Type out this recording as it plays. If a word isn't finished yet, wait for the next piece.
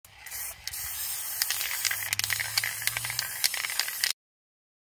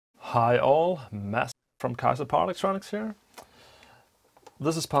Hi all, Matt from Kaizer Power Electronics here.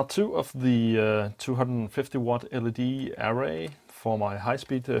 This is part 2 of the 250 watt LED array for my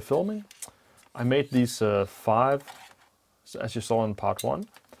high-speed filming. I made these 5, as you saw in part 1,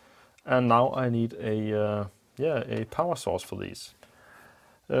 and now I need a power source for these.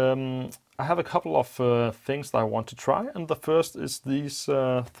 I have a couple of things that I want to try, and the first is these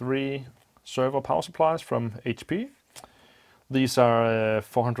 3 server power supplies from HP. These are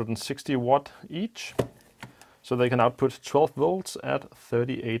 460 watt each, so they can output 12 volts at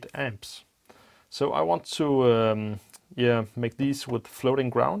 38 amps. So I want to make these with floating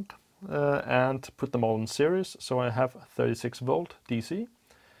ground and put them all in series, so I have 36 volt DC.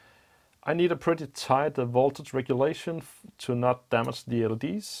 I need a pretty tight voltage regulation to not damage the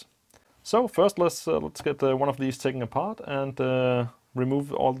LEDs. So first let's get one of these taken apart and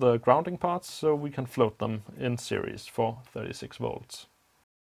remove all the grounding parts so we can float them in series for 36 volts.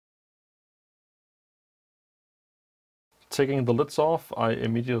 Taking the lids off, I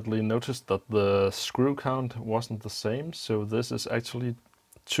immediately noticed that the screw count wasn't the same, so this is actually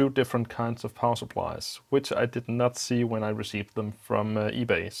 2 different kinds of power supplies, which I did not see when I received them from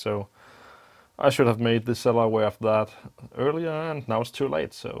eBay, so I should have made the seller aware of that earlier, and now it's too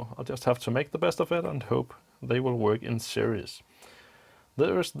late, so I'll just have to make the best of it and hope they will work in series.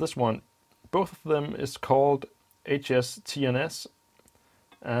 There is this one. Both of them is called HSTNS,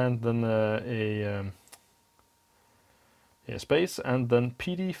 and then a space, and then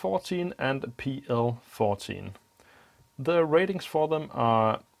PD14 and PL14. The ratings for them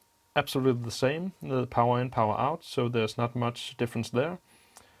are absolutely the same, the power in, power out, so there's not much difference there.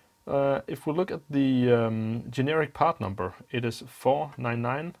 If we look at the generic part number, it is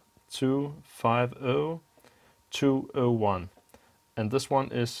 499250201. And this one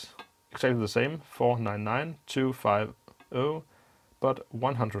is exactly the same, 4992502, but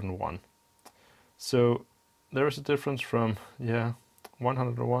 101. So there is a difference from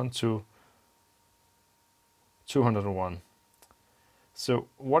 101 to 201. So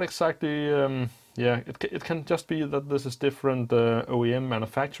what exactly? It can just be that this is different OEM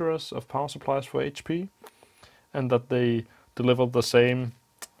manufacturers of power supplies for HP, and that they deliver the same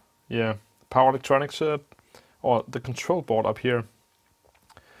power electronics, or the control board up here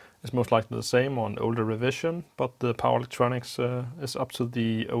is most likely the same on older revision, but the power electronics is up to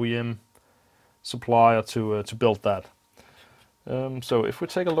the OEM supplier to build that. So if we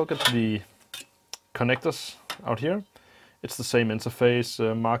take a look at the connectors out here, it's the same interface,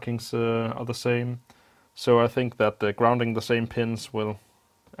 markings are the same. So I think that grounding the same pins will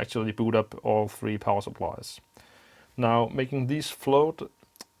actually boot up all 3 power supplies. Now, making these float,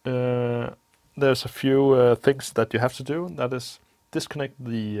 there's a few things that you have to do. That is, disconnect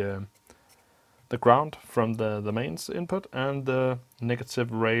the ground from the mains input and the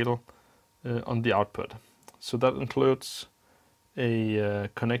negative rail on the output. So that includes a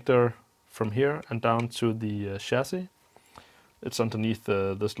connector from here and down to the chassis. It's underneath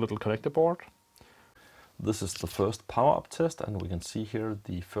this little connector board. This is the first power up test, and we can see here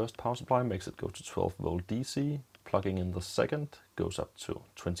the first power supply makes it go to 12 volt DC. Plugging in the second goes up to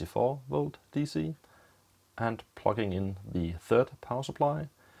 24 volt DC. And plugging in the third power supply,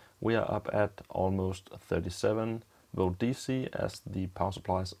 we are up at almost 37 volt DC as the power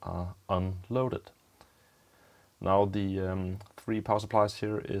supplies are unloaded. Now the 3 power supplies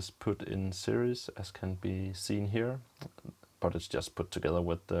here is put in series, as can be seen here, but it's just put together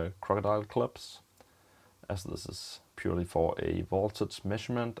with the crocodile clips, as this is purely for a voltage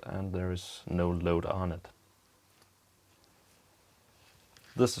measurement and there is no load on it.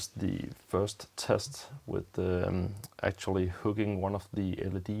 This is the first test with actually hooking one of the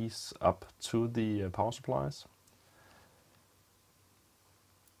LEDs up to the power supplies.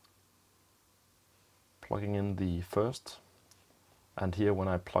 Plugging in the first, and here when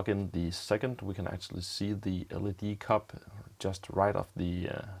I plug in the second, we can actually see the LED COB just right off the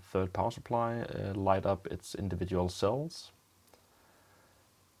third power supply light up its individual cells.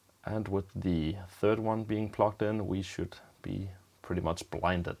 And with the third one being plugged in, we should be pretty much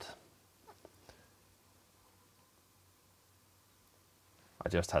blinded. I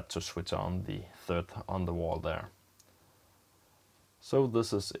just had to switch on the third on the wall there. So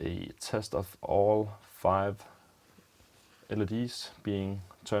this is a test of all 5 LEDs being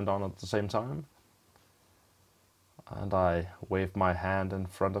turned on at the same time. And I wave my hand in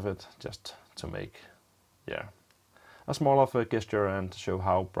front of it just to make a small of a gesture and to show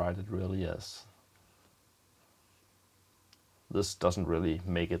how bright it really is. This doesn't really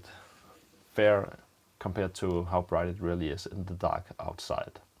make it fair compared to how bright it really is in the dark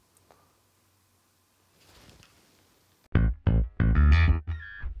outside.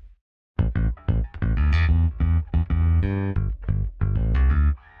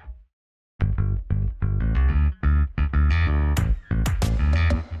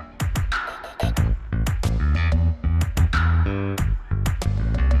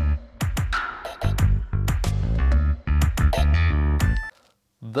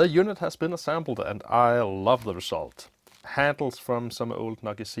 The unit has been assembled and I love the result. Handles from some old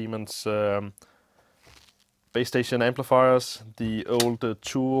Nokia Siemens base station amplifiers, the old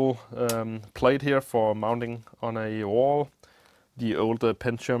tool plate here for mounting on a wall, the old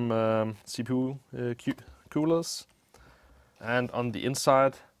Pentium CPU coolers, and on the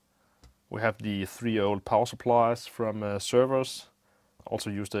inside we have the 3 old power supplies from servers. Also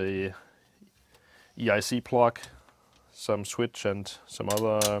used a EIC plug, some switch and some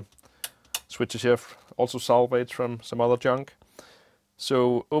other switches here, also salvaged from some other junk.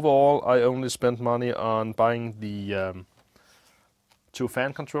 So overall I only spent money on buying the 2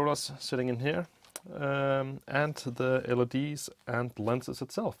 fan controllers sitting in here and the LEDs and lenses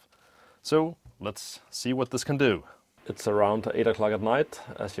itself. So let's see what this can do. It's around 8 o'clock at night.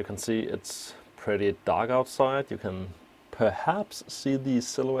 As you can see, it's pretty dark outside. You can perhaps see the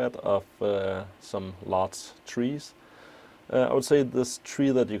silhouette of some large trees. I would say this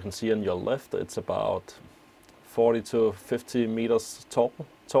tree that you can see on your left, it's about 40 to 50 meters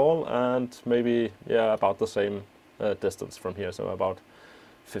tall and maybe, yeah, about the same distance from here, so about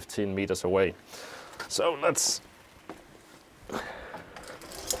 15 meters away. So let's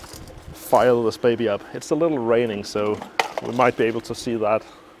fire this baby up. It's a little raining, so we might be able to see that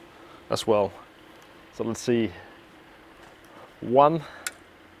as well. So let's see. 1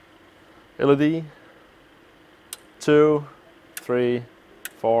 LED, 2, 3,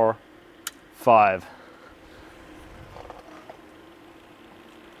 4, 5.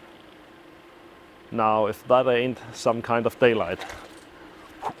 Now, if that ain't some kind of daylight.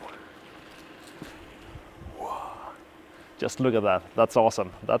 Just look at that. That's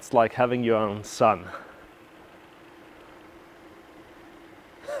awesome. That's like having your own sun.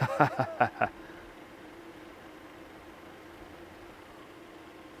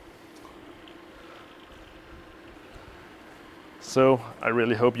 So I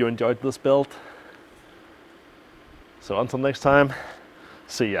really hope you enjoyed this build. So until next time,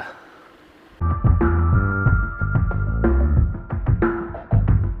 see ya.